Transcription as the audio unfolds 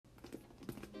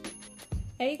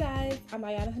Hey guys, I'm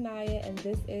Ayana Hanaya, and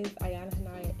this is Ayana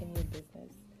Hanaya in Your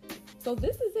Business. So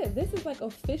this is it. This is like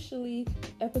officially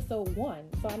episode 1.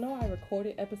 So I know I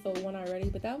recorded episode 1 already,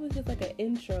 but that was just like an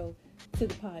intro to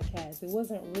the podcast. It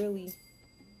wasn't really,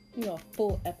 a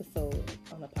full episode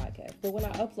on the podcast. But when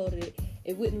I uploaded it,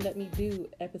 it wouldn't let me do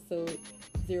episode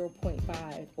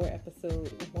 0.5 or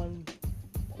episode 1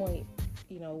 point,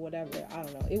 whatever. I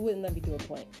don't know. It wouldn't let me do a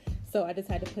point. So I just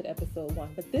had to put episode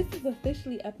 1. But this is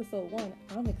officially episode 1.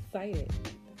 I'm excited.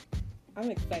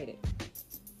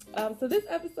 So this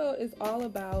episode is all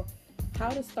about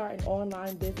how to start an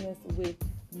online business with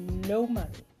no money.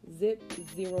 Zip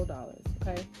 $0.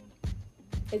 Okay?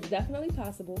 It's definitely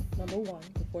possible, number one,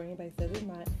 before anybody says it's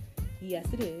not. Yes,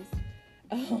 it is.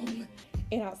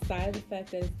 And outside of the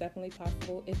fact that it's definitely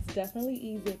possible, it's definitely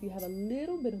easier if you have a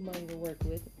little bit of money to work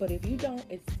with. But if you don't,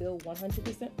 it's still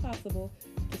 100% possible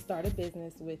to start a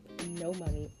business with no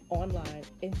money online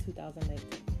in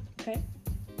 2019. Okay?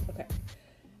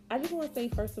 I just want to say,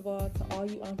 first of all, to all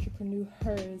you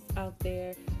entrepreneurs out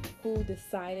there who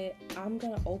decided, I'm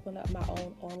going to open up my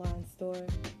own online store,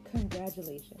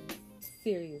 congratulations.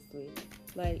 Seriously.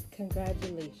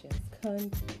 Congratulations.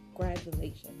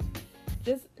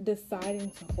 Just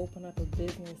deciding to open up a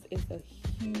business is a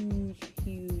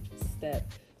huge step.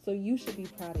 So you should be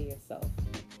proud of yourself.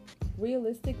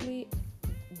 Realistically,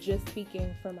 just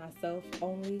speaking for myself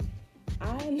only,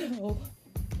 I know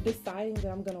deciding that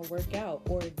I'm going to work out,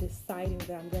 or deciding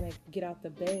that I'm going to get out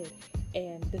the bed,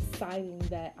 and deciding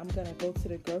that I'm going to go to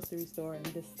the grocery store,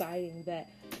 and deciding that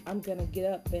I'm going to get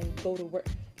up and go to work.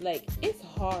 It's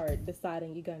hard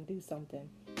deciding you're going to do something.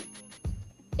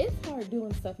 It's hard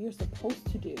doing stuff you're supposed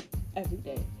to do every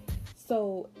day.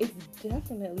 So it's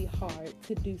definitely hard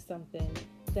to do something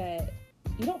that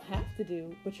you don't have to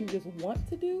do, but you just want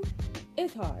to do.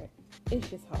 It's hard. It's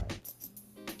just hard.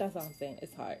 That's all I'm saying.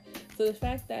 It's hard. So the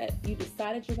fact that you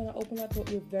decided you're going to open up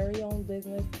your very own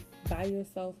business by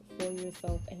yourself, for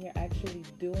yourself, and you're actually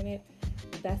doing it,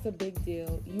 that's a big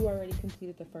deal. You already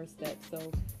completed the first step.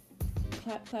 So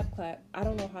clap, clap, clap. I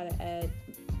don't know how to add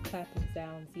clapping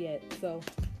sounds yet. So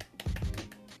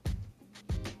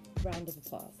round of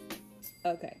applause.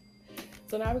 Okay.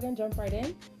 So now we're going to jump right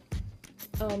in.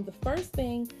 The first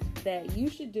thing that you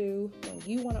should do when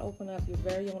you want to open up your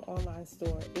very own online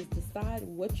store is decide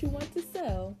what you want to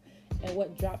sell and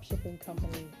what dropshipping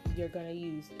company you're going to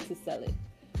use to sell it.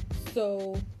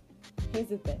 So here's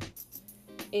the thing.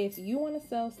 If you want to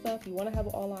sell stuff, you want to have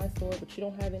an online store, but you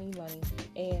don't have any money,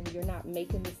 and you're not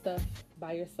making the stuff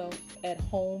by yourself at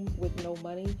home with no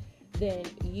money, then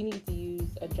you need to use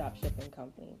a dropshipping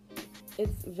company.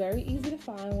 It's very easy to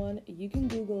find one. You can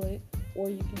Google it, or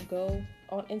you can go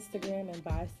on Instagram and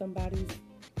buy somebody's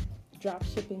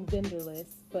dropshipping vendor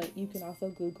list, but you can also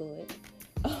Google it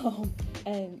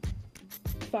and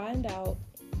find out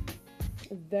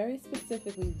very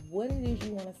specifically what it is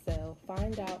you want to sell.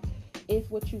 Find out if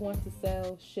what you want to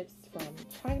sell ships from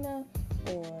China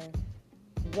or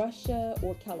Russia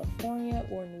or California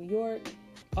or New York.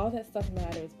 All that stuff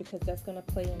matters, because that's going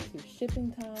to play into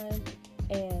shipping time,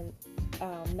 and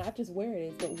not just where it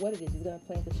is, but what it is going to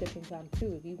play into shipping time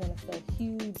too. If you want to sell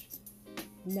huge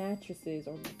mattresses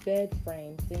or bed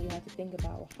frames, then you have to think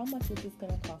about, well, how much is this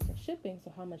going to cost in shipping?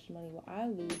 So how much money will I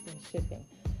lose in shipping?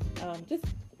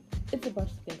 It's a bunch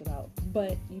to think about,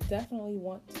 but you definitely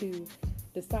want to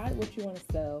decide what you want to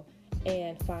sell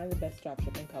and find the best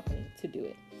dropshipping company to do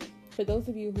it. For those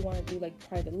of you who want to do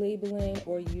private labeling,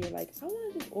 or you're like, I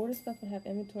want to just order stuff and have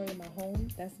inventory in my home,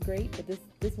 that's great, but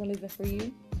this one isn't for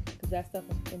you, because that stuff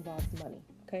involves money.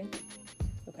 Okay.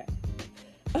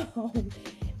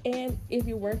 And if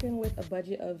you're working with a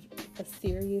budget of a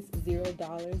serious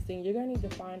 $0, then you're going to need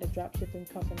to find a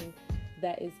dropshipping company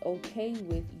that is okay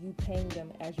with you paying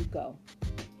them as you go.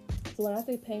 So when I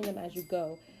say paying them as you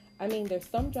go, I mean, there's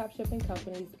some dropshipping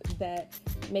companies that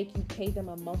make you pay them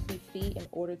a monthly fee in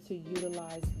order to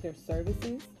utilize their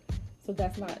services. So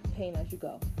that's not paying as you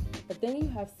go. But then you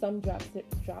have some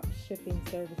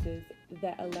dropshipping services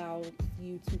that allow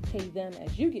you to pay them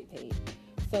as you get paid.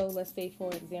 So let's say, for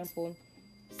example,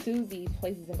 Susie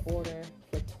places an order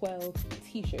for 12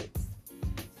 t-shirts.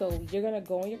 So you're going to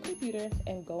go on your computer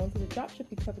and go into the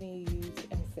dropshipping company you use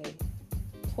and say,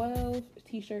 12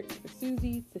 t-shirts for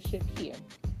Susie to ship here.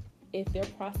 If their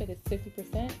profit is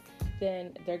 50%,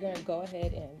 then they're going to go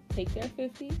ahead and take their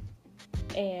 50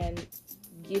 and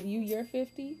give you your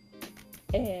 50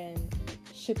 and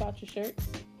ship out your shirts.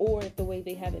 Or if the way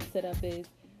they have it set up is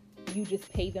you just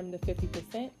pay them the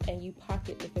 50% and you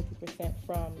pocket the 50%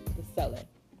 from the seller.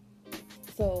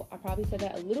 So I probably said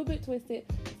that a little bit twisted,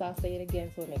 so I'll say it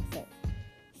again so it makes sense.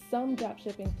 Some drop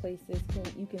shipping places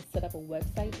you can set up a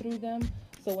website through them.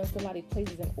 So when somebody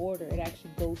places an order, it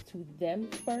actually goes to them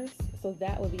first. So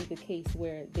that would be the case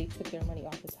where they took their money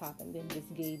off the top and then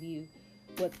just gave you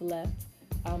what's left.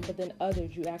 But then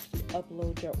others, you actually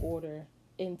upload your order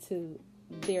into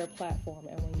their platform,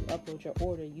 and when you upload your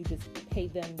order, you just pay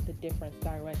them the difference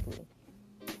directly.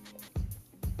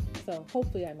 So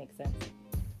hopefully that makes sense.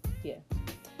 Yeah.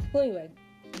 Well, anyway,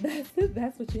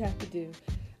 that's what you have to do.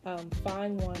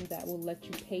 Find one that will let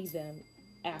you pay them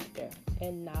after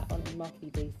and not on a monthly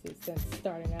basis, since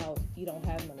starting out you don't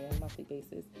have money on a monthly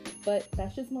basis. But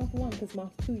that's just month 1, because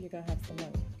month 2 you're gonna have some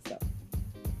money. So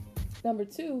number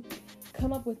 2,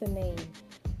 come up with a name.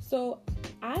 So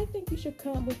I think you should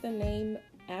come up with a name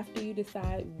after you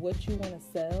decide what you want to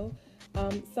sell.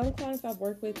 Some clients I've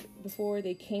worked with before,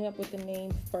 they came up with the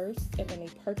name first, and then they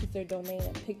purchased their domain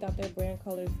and picked out their brand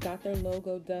colors, got their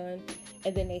logo done,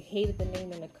 and then they hated the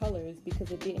name and the colors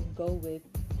because it didn't go with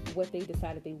what they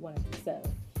decided they wanted to sell.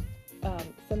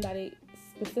 Somebody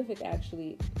specific,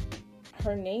 actually,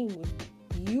 her name was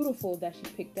beautiful that she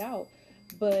picked out,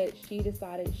 but she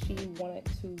decided she wanted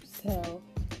to sell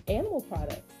animal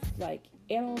products, like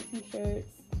animal t-shirts,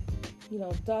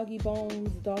 doggy bones,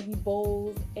 doggy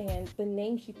bowls, and the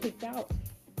name she picked out,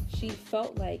 she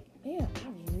felt like, man,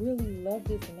 I really love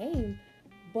this name,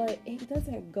 but it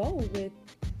doesn't go with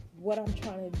what I'm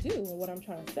trying to do and what I'm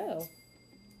trying to sell.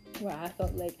 Well, I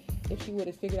felt like if she would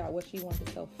have figured out what she wanted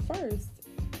to sell first,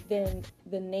 then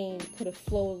the name could have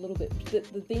flowed a little bit.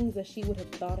 The things that she would have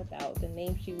thought about, the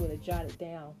name she would have jotted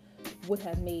down, would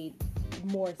have made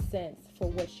more sense for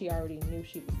what she already knew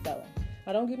she was selling.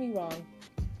 Now, don't get me wrong.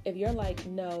 If you're like,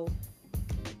 no,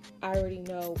 I already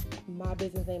know my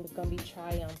business name is going to be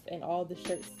Triumph, and all the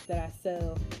shirts that I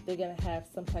sell, they're going to have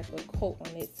some type of quote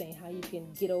on it saying how you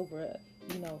can get over,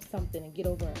 something and get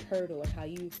over a hurdle, and how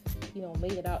you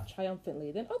made it out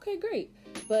triumphantly, then okay, great.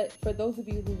 But for those of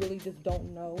you who really just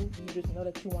don't know, you just know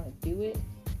that you want to do it,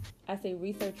 I say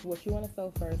research what you want to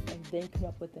sell first and then come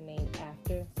up with the name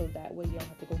after, so that way you don't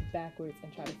have to go backwards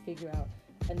and try to figure out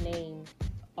a name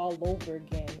all over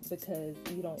again because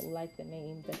you don't like the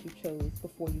name that you chose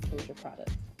before you chose your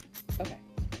product. Okay,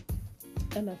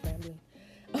 enough rambling.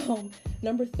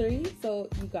 Number 3, so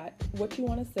you got what you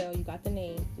want to sell, you got the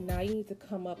name. Now you need to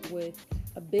come up with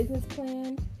a business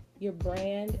plan, your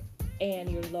brand,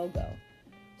 and your logo.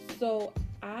 So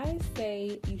I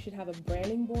say you should have a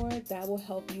branding board that will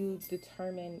help you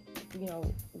determine,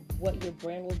 what your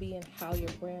brand will be and how your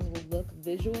brand will look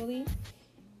visually.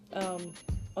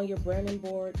 On your branding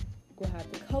board, we'll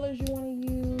have the colors you want to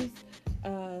use,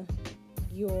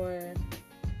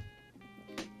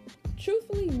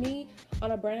 truthfully, me,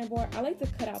 on a branding board, I like to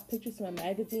cut out pictures from a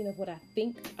magazine of what I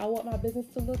think I want my business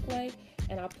to look like,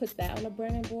 and I'll put that on a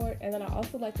branding board. And then I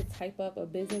also like to type up a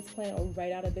business plan or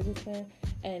write out a business plan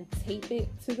and tape it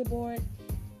to the board,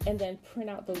 and then print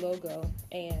out the logo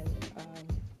and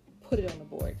put it on the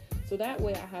board. So that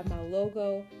way I have my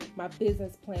logo, my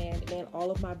business plan, and all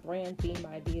of my brand theme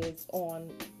ideas on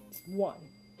one.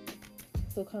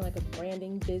 So kind of like a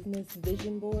branding business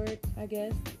vision board, I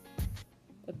guess.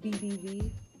 A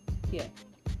BBV. Yeah,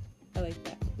 I like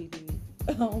that,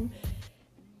 BBV.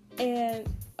 And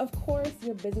of course,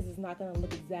 your business is not going to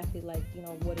look exactly like,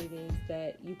 what it is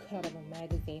that you cut out of a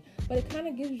magazine. But it kind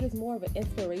of gives you just more of an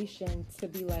inspiration to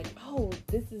be like, oh,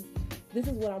 this is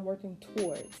what I'm working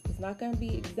towards. It's not going to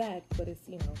be exact, but it's,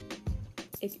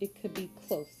 it could be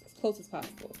close, as close as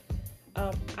possible.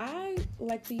 I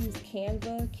like to use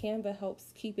Canva. Canva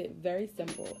helps keep it very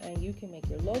simple, and you can make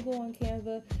your logo on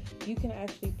Canva. You can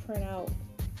actually print out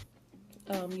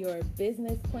your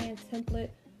business plan template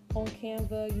on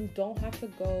Canva. You don't have to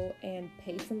go and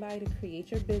pay somebody to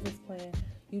create your business plan.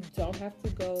 You don't have to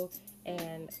go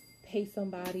and pay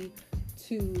somebody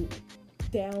to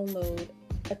download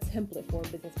a template for a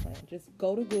business plan. Just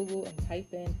go to Google and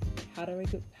type in how to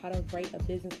write a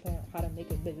business plan, or how to make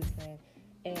a business plan,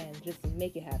 and just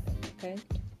make it happen. Okay,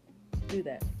 do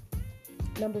that.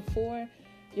 Number 4,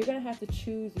 you're gonna have to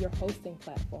choose your hosting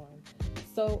platform.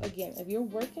 So again, if you're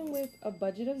working with a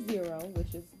budget of 0,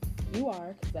 which is you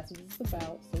are, because that's what it's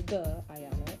about. So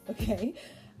Ayana. Okay.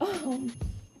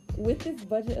 With this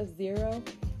budget of 0,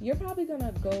 you're probably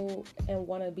gonna go and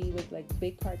want to be with like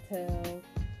Big Cartel,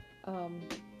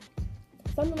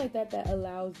 something like that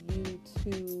allows you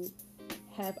to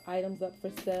have items up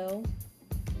for sale.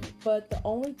 But the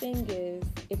only thing is,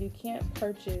 if you can't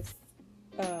purchase,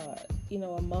 a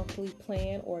monthly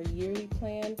plan or a yearly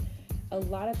plan, a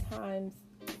lot of times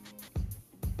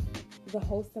the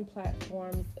hosting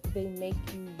platforms, they make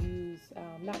you use,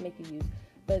 not make you use,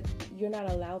 but you're not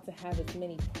allowed to have as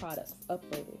many products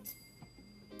uploaded.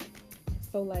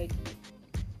 So like,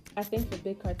 I think for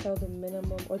Big Cartel, the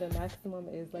minimum or the maximum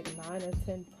is like 9 or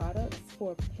 10 products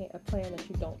for a plan that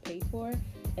you don't pay for.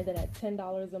 And then at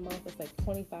 $10 a month, it's like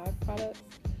 25 products.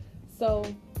 So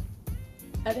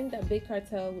I think that Big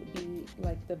Cartel would be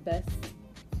like the best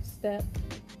step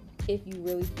if you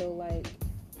really feel like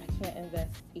I can't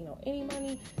invest, any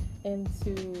money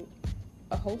into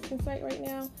a hosting site right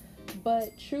now.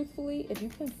 But truthfully, if you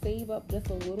can save up just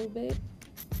a little bit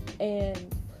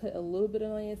and put a little bit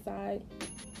of money aside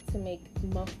to make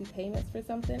monthly payments for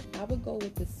something, I would go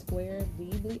with the Square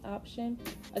Weebly option.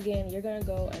 Again, you're going to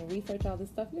go and research all this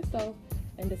stuff yourself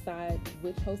and decide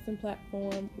which hosting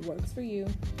platform works for you.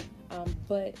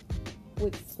 But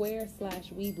with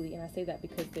Square/Weebly, and I say that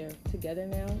because they're together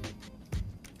now,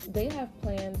 they have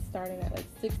plans starting at like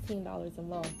 $16 a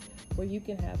month where you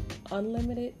can have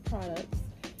unlimited products.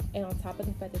 And on top of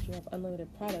the fact that you have unlimited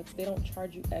products, they don't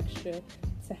charge you extra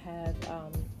to have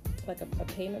like a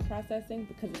payment processing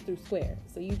because it's through Square.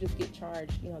 So you just get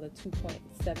charged, the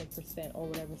 2.7% or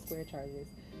whatever Square charges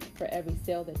for every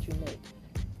sale that you make,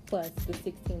 plus the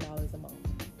 $16 a month.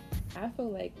 I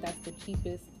feel like that's the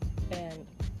cheapest and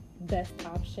best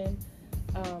option.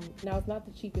 Now, it's not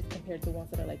the cheapest compared to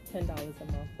ones that are like $10 a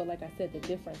month, but like I said, the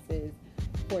difference is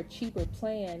for a cheaper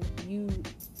plan,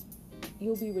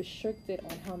 you'll be restricted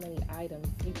on how many items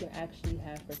you can actually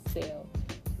have for sale.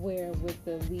 Where with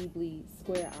the Weebly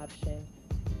Square option,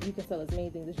 you can sell as many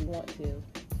things as you want to,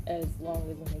 as long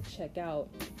as when they check out,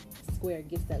 Square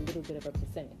gets that little bit of a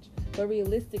percentage. But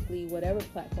realistically, whatever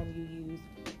platform you use,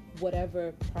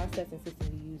 whatever processing system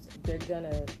you use, they're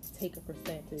gonna take a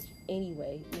percentage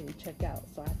anyway when you check out.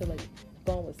 So I feel like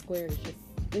going with Square is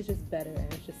just better,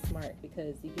 and it's just smart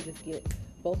because you can just get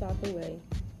both out the way.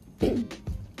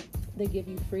 They give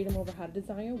you freedom over how to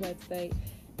design your website,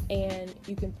 and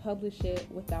you can publish it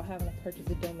without having to purchase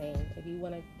a domain. If you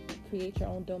want to create your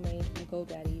own domain from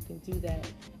GoDaddy, you can do that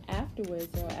afterwards,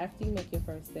 after you make your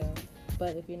first sale.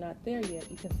 But if you're not there yet,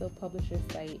 you can still publish your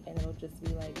site, and it'll just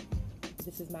be like,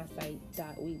 this is my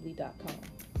site.weebly.com,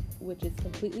 which is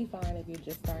completely fine if you're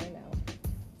just starting out.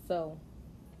 So,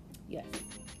 yes.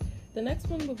 The next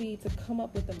one will be to come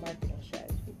up with a marketing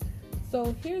strategy.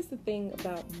 So here's the thing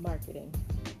about marketing.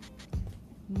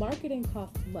 Marketing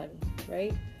costs money,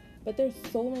 right? But there's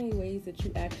so many ways that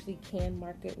you actually can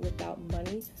market without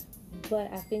money.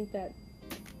 But I think that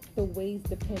the ways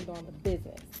depend on the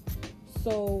business.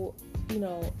 So,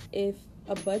 if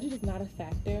a budget is not a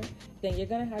factor, then you're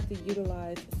going to have to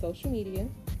utilize social media.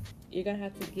 You're going to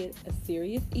have to get a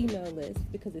serious email list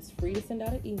because it's free to send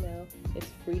out an email. It's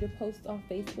free to post on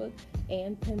Facebook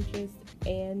and Pinterest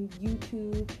and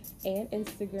YouTube and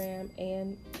Instagram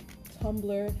and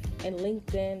Tumblr and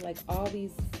LinkedIn. Like, all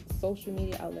these social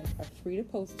media outlets are free to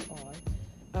post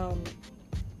on.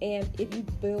 And if you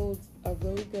build a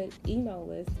really good email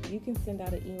list, you can send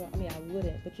out an email. I mean, I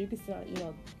wouldn't, but you can send out an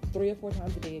email 3 or 4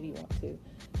 times a day if you want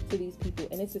to these people.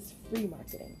 And it's just free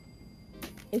marketing.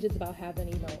 It's just about having,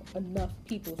 enough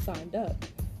people signed up.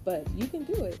 But you can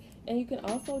do it. And you can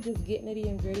also just get nitty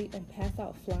and gritty and pass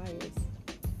out flyers.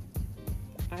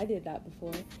 I did that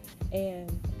before.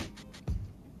 And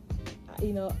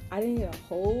I didn't get a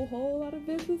whole lot of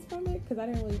business from it because I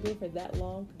didn't really do it for that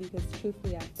long, because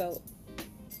truthfully I felt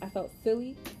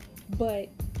silly. But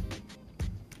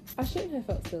I shouldn't have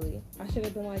felt silly. I should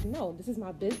have been like, no, this is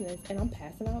my business and I'm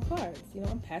passing out cards.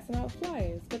 I'm passing out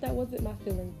flyers. But that wasn't my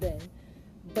feeling then.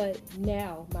 But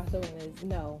now my feeling is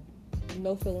no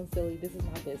feeling silly. This is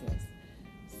my business.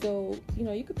 So,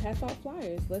 you could pass out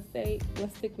flyers. Let's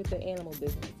stick with the animal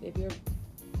business. If your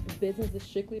business is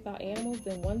strictly about animals,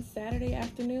 then one Saturday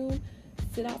afternoon,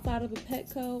 sit outside of a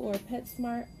Petco or a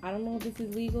PetSmart. I don't know if this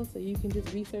is legal, so you can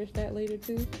just research that later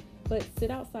too. But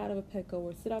sit outside of a Petco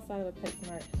or sit outside of a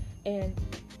PetSmart, and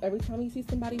every time you see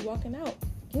somebody walking out,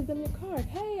 give them your card.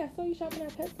 Hey, I saw you shopping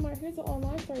at PetSmart. Here's an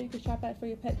online store you can shop at for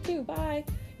your pet too. Bye.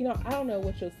 I don't know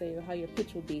what you'll say or how your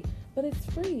pitch will be, but it's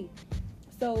free.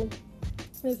 So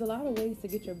there's a lot of ways to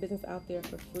get your business out there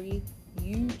for free.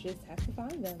 You just have to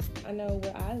find them. I know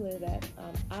where I live at,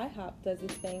 IHOP does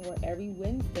this thing where every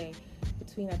Wednesday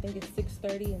between, I think it's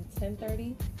 6:30 and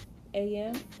 10:30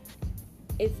 a.m.,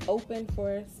 it's open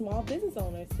for small business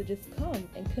owners to just come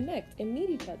and connect and meet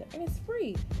each other. And it's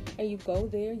free. And you go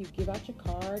there, you give out your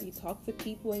card, you talk to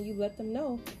people, and you let them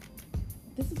know,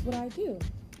 this is what I do.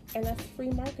 And that's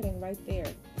free marketing right there.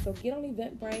 So get on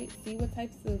Eventbrite, see what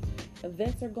types of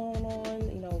events are going on,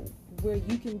 where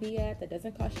you can be at that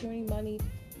doesn't cost you any money,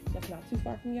 that's not too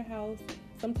far from your house.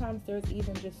 Sometimes there's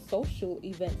even just social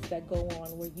events that go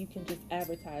on where you can just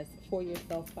advertise for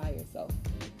yourself by yourself.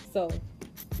 So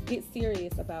get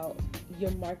serious about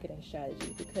your marketing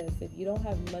strategy, because if you don't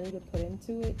have money to put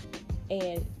into it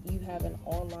and you have an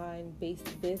online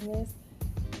based business,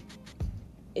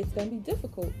 it's going to be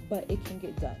difficult, but it can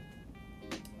get done.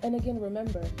 And again,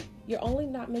 remember, you're only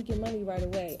not making money right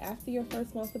away. After your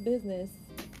first month of business,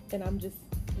 and I'm just,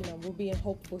 we're being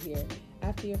hopeful here.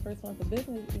 After your first month of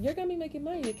business, you're going to be making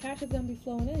money. Your cash is going to be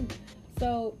flowing in.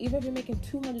 So even if you're making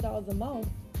 $200 a month,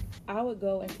 I would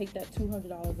go and take that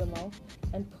 $200 a month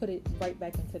and put it right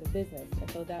back into the business.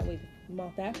 And so that way, the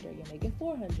month after, you're making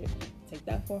 $400. Take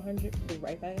that $400, put it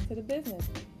right back into the business.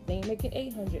 Then you're making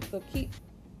 $800. So keep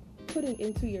putting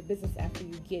into your business after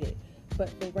you get it. But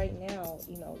for right now,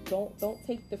 don't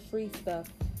take the free stuff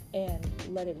and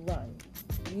let it run.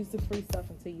 Use the free stuff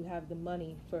until you have the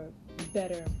money for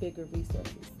better, bigger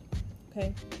resources.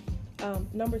 Okay.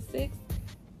 Number 6,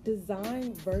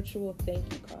 design virtual thank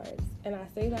you cards. And I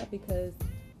say that because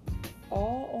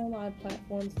all online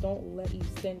platforms don't let you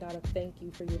send out a thank you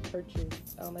for your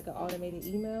purchase, like an automated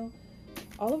email.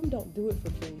 All of them don't do it for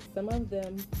free. Some of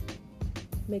them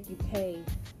make you pay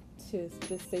to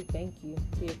just say thank you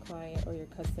to your client or your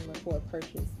customer for a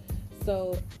purchase.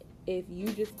 So if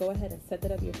you just go ahead and set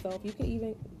that up yourself, you can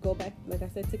even go back, like I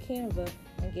said, to Canva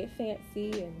and get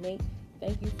fancy and make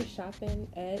thank you for shopping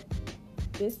at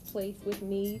this place with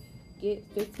me. Get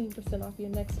 15% off your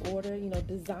next order,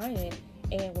 design it.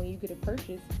 And when you get a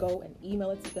purchase, go and email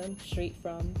it to them straight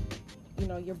from,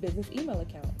 your business email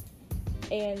account.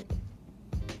 And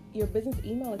your business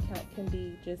email account can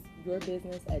be just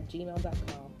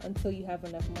yourbusiness@gmail.com until you have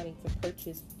enough money to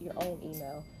purchase your own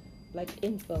email, like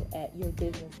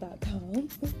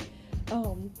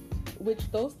info@yourbusiness.com.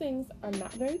 Which those things are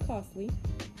not very costly,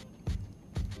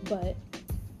 but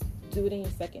do it in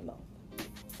your second month.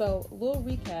 So a little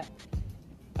recap.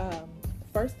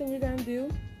 First thing you're going to do,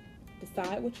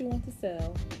 decide what you want to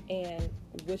sell and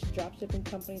which dropshipping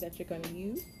company that you're going to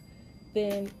use.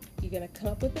 Then you're going to come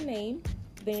up with a name.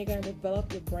 Then you're going to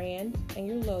develop your brand and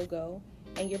your logo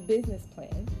and your business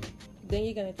plan. Then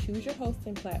you're going to choose your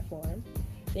hosting platform.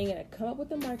 Then you're going to come up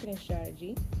with a marketing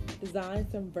strategy, design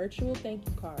some virtual thank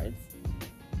you cards,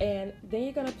 and then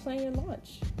you're going to plan your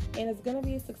launch. And it's going to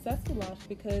be a successful launch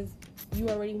because you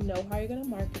already know how you're going to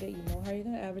market it, you know how you're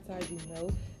going to advertise, you know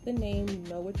the name, you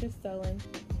know what you're selling,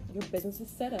 your business is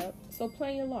set up. So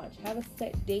plan your launch. Have a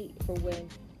set date for when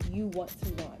you want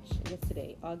to launch. What's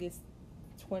today? August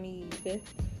 25th?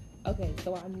 Okay,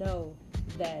 so I know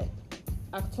that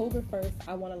October 1st,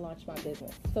 I want to launch my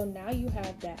business. So now you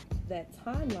have that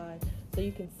timeline, so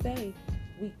you can say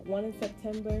week 1 in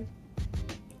September,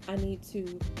 I need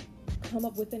to come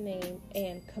up with a name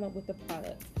and come up with a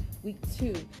product. Week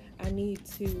 2, I need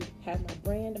to have my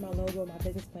brand, my logo, my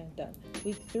business plan done.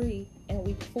 Week 3 and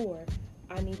week 4,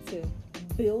 I need to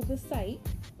build the site,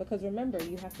 because remember,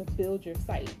 you have to build your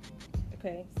site.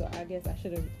 Okay, so I guess I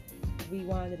should have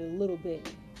rewinded a little bit,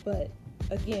 but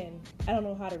again, I don't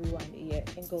know how to rewind it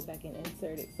yet and go back and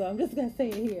insert it. So I'm just going to say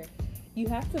it here. You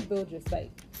have to build your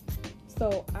site.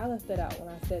 So I left that out when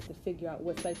I said to figure out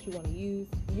what site you want to use.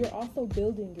 You're also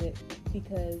building it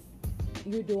because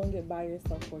you're doing it by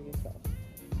yourself for yourself.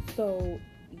 So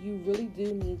you really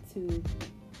do need to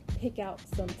pick out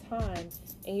some time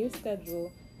in your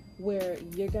schedule where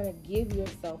you're going to give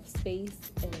yourself space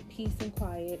and peace and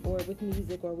quiet, or with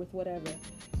music or with whatever,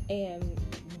 and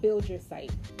build your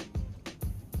site.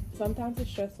 Sometimes it's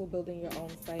stressful building your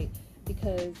own site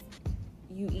because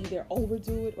you either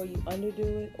overdo it or you underdo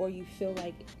it, or you feel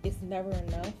like it's never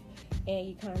enough and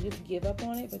you kind of just give up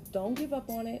on it. But don't give up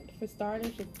on it. For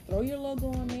starters, just throw your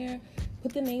logo on there,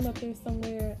 put the name up there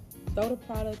somewhere, throw the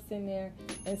products in there,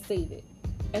 and save it.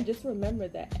 And just remember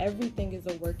that everything is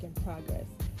a work in progress.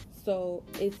 So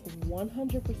it's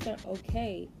 100%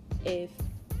 okay if,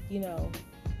 it's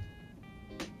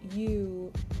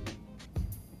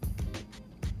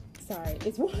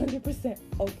 100%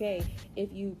 okay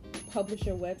if you publish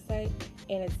your website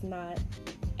and it's not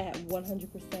at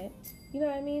 100%. You know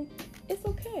what I mean? It's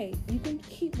okay. You can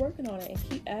keep working on it and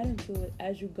keep adding to it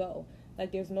as you go.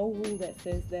 Like, there's no rule that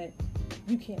says that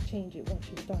you can't change it once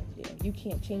you started it, or you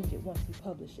can't change it once you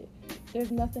publish it.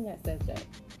 There's nothing that says that.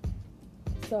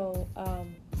 So,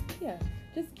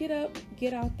 just get up,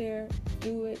 get out there,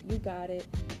 do it. You got it.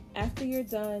 After you're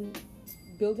done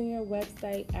building your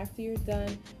website, after you're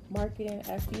done marketing,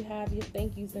 after you have your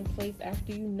thank yous in place,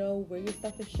 after you know where your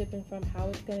stuff is shipping from, how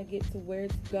it's going to get to where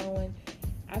it's going,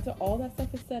 after all that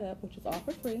stuff is set up, which is all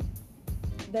for free,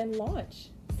 then launch.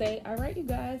 Say, all right, you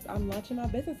guys, I'm launching my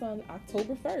business on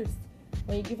October 1st.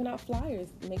 When you're giving out flyers,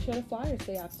 make sure the flyers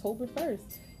say October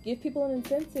 1st. Give people an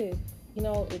incentive.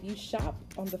 if you shop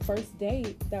on the first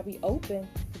day that we open,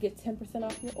 you get 10%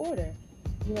 off your order.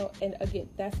 And again,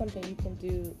 that's something you can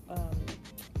do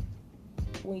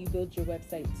when you build your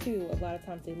website too. A lot of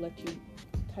times they let you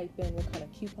type in what kind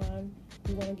of coupon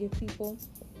you want to give people.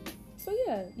 So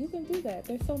yeah, you can do that.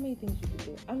 There's so many things you can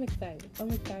do. I'm excited. I'm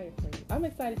excited for you. I'm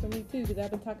excited for me too, because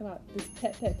I've been talking about this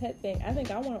pet thing. I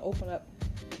think I want to open up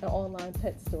an online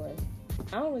pet store.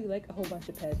 I don't really like a whole bunch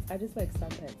of pets. I just like some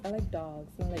pets. I like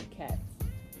dogs and I like cats.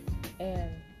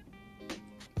 And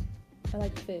I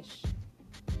like fish.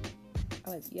 I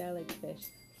like fish.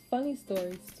 Funny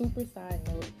story, super side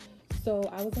note. So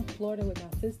I was in Florida with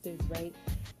my sisters, right?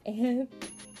 And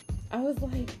I was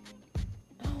like,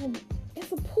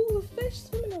 it's a pool of fish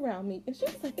swimming around me. And she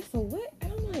was like, it's a what?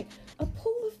 And I'm like, a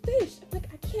pool of fish. I'm like,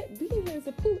 I can't be in here. It's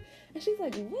a pool. And she's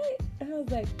like, what? And I was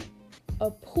like, a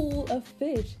pool of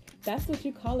fish. That's what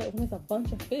you call it when it's a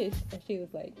bunch of fish. And she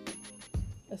was like,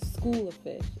 a school of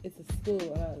fish. It's a school.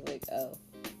 And I was like, oh,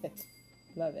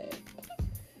 love it.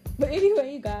 But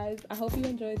anyway, you guys, I hope you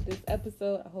enjoyed this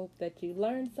episode. I hope that you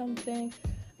learned something.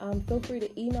 Feel free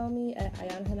to email me at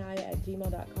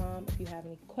ayanahanaya@gmail.com if you have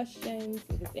any questions,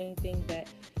 if there's anything that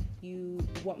you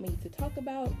want me to talk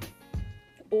about,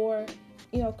 or,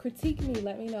 critique me.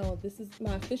 Let me know. This is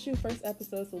my official first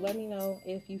episode, so let me know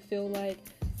if you feel like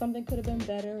something could have been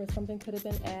better, or something could have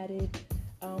been added,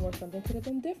 or something could have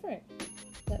been different.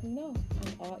 Let me know.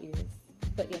 I'm all ears.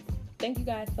 But yes, thank you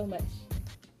guys so much.